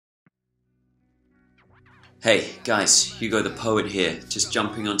Hey guys, Hugo the Poet here, just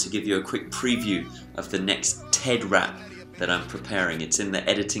jumping on to give you a quick preview of the next TED rap that I'm preparing. It's in the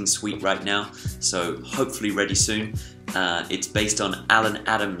editing suite right now, so hopefully ready soon. It's based on Alan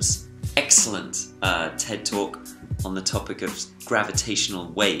Adams' excellent TED talk on the topic of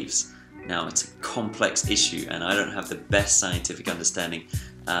gravitational waves. Now, it's a complex issue and I don't have the best scientific understanding,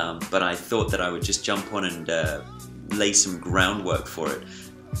 but I thought that I would just jump on and lay some groundwork for it.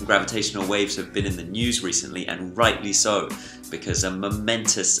 Gravitational waves have been in the news recently, and rightly so, because a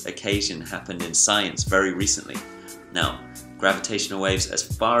momentous occasion happened in science very recently. Now, gravitational waves, as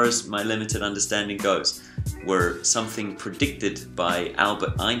far as my limited understanding goes, were something predicted by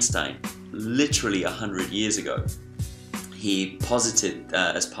Albert Einstein literally 100 years ago. He posited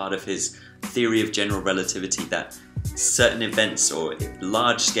as part of his theory of general relativity that certain events or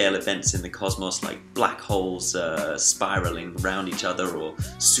large-scale events in the cosmos, like black holes spiraling around each other or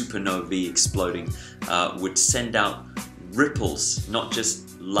supernovae exploding, would send out ripples, not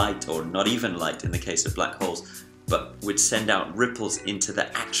just light or not even light in the case of black holes, but would send out ripples into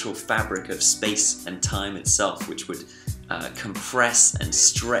the actual fabric of space and time itself, which would compress and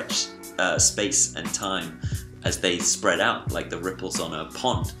stretch space and time as they spread out like the ripples on a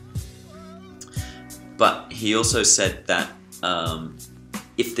pond. But he also said that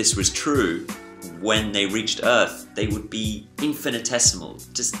if this was true, when they reached Earth, they would be infinitesimal,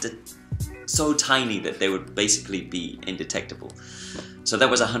 just so tiny that they would basically be indetectable. So that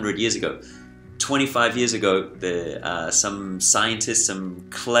was 100 years ago. 25 years ago, some scientists, some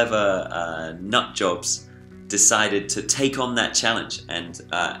clever nut jobs, decided to take on that challenge and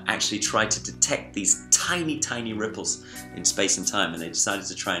actually try to detect these tiny ripples in space and time, and they decided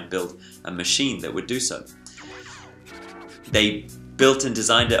to try and build a machine that would do so. They built and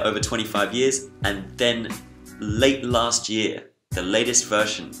designed it over 25 years, and then late last year, the latest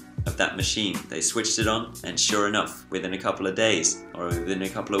version of that machine, they switched it on, and sure enough, within a couple of days or within a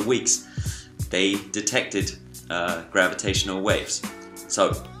couple of weeks, they detected gravitational waves.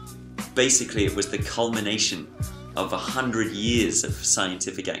 So basically it was the culmination of 100 years of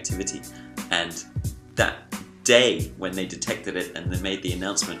scientific activity, and that day when they detected it and they made the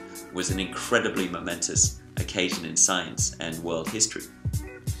announcement was an incredibly momentous occasion in science and world history.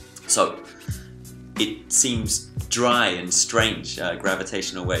 So it seems dry and strange,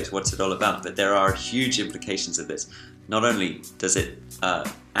 gravitational waves, what's it all about? But there are huge implications of this. Not only does it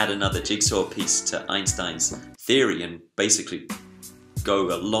add another jigsaw piece to Einstein's theory and basically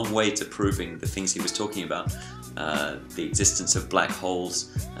go a long way to proving the things he was talking about, the existence of black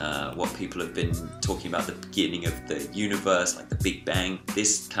holes, what people have been talking about, the beginning of the universe, like the Big Bang.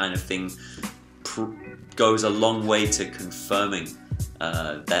 This kind of thing goes a long way to confirming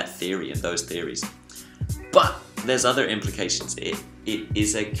that theory and those theories. But there's other implications. It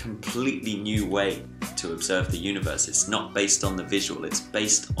is a completely new way to observe the universe. It's not based on the visual, it's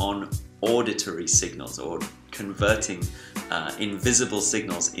based on auditory signals, or converting invisible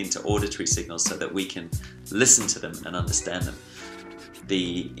signals into auditory signals so that we can listen to them and understand them.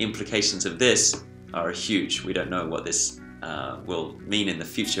 The implications of this are huge. We don't know what this will mean in the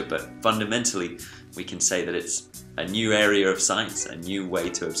future, but fundamentally we can say that it's a new area of science, a new way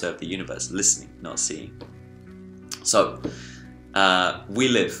to observe the universe, listening, not seeing. So we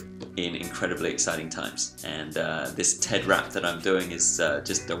live in incredibly exciting times, and this TED rap that I'm doing is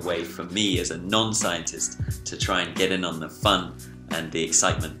just a way for me as a non-scientist to try and get in on the fun and the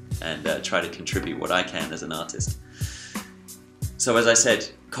excitement and try to contribute what I can as an artist. So as I said,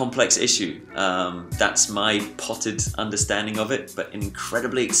 complex issue. That's my potted understanding of it, but an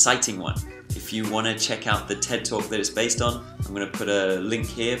incredibly exciting one. If you want to check out the TED Talk that it's based on, I'm going to put a link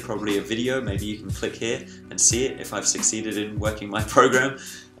here, probably a video. Maybe you can click here and see it if I've succeeded in working my program.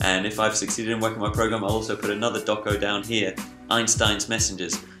 And if I've succeeded in working my program, I'll also put another doco down here, Einstein's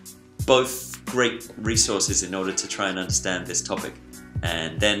Messengers. Both great resources in order to try and understand this topic.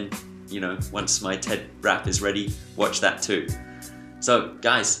 And then, you know, once my TED rap is ready, watch that too. So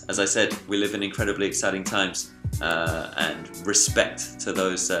guys, as I said, we live in incredibly exciting times, and respect to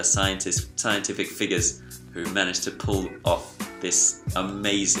those scientific figures who managed to pull off this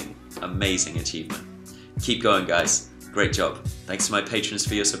amazing achievement. Keep going, guys. Great job. Thanks to my patrons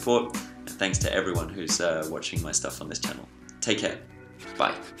for your support, and thanks to everyone who's watching my stuff on this channel. Take care.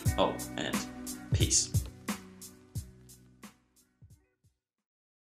 Bye. Oh, and peace.